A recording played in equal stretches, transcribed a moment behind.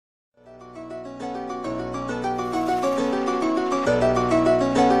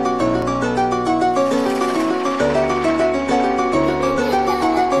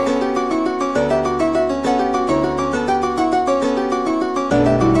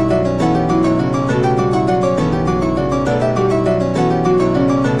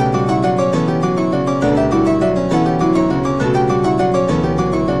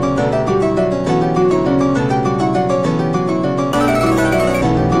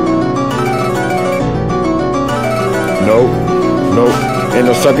Ain't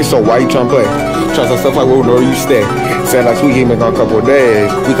no circus, so why you tryna play? Try some stuff like where you stay. Said like sweet, he been gone a couple of days.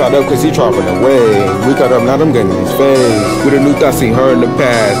 We caught up cause he dropping away. We caught up, now them getting in his face. With a new thought, seen her in the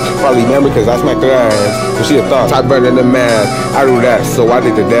past. Probably remember cause I smacked her ass. Cause she a thought, top burning the mask. I do that, so I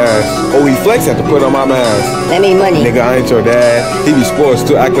did the dash. Oh, he flex, had to put on my mask. Let me money. Nigga, I ain't your dad. He be sports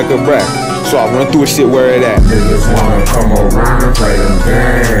to act like a brat. So I run through a shit where it at. Niggas wanna come around and play them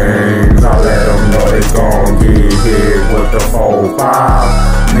games. I let them know they gon' get hit with the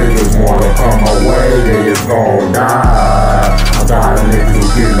 4-5. Niggas wanna come away, they just gon' die. I got a nigga who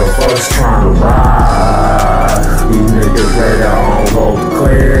getting the first trying to ride. These niggas ready on go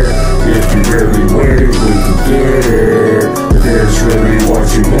clear. If you really with it, we can get it. If this really what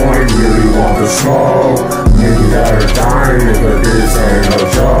you want, you really want the smoke. Niggas that are dying, nigga, this ain't no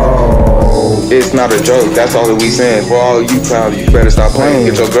joke. It's not a joke, that's all that we saying. For all you clowns, you better stop playing.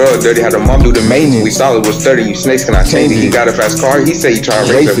 Get your girl dirty, had her mom do the maintenance. We saw it was 30, you snakes cannot change it. He got a fast car, he say he try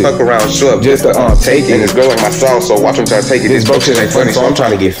to race it. Fuck around, show up just to take it. And this girl like my sauce, so watch him try to take it. This broke shit ain't funny, so I'm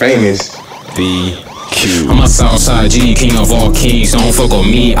trying to get famous. I'm a Southside G, king of all kings. Don't fuck with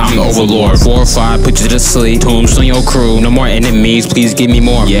me, I'm the overlord. 4 or 5, put you to sleep. Tombstone your crew, no more enemies, please give me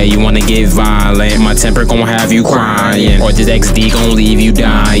more. Yeah, you wanna get violent, my temper gon' have you crying. Or this XD gon' leave you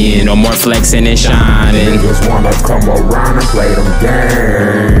dying. No more flexing and shining. Niggas wanna come around and play them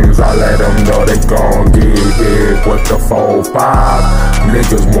games. I let them know they gon' get hit with the 4-5.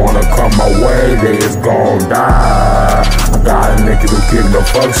 Niggas wanna come away, they just gon' die. I got a nigga who getting the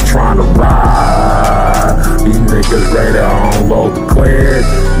fucks trying to ride. These niggas ready to unload the clip.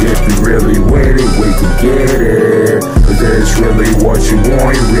 If you really with it, we can get it. Cause this really what you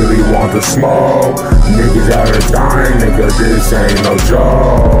want, you really want the smoke. Niggas out here dying, nigga, this ain't no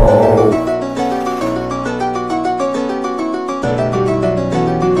joke.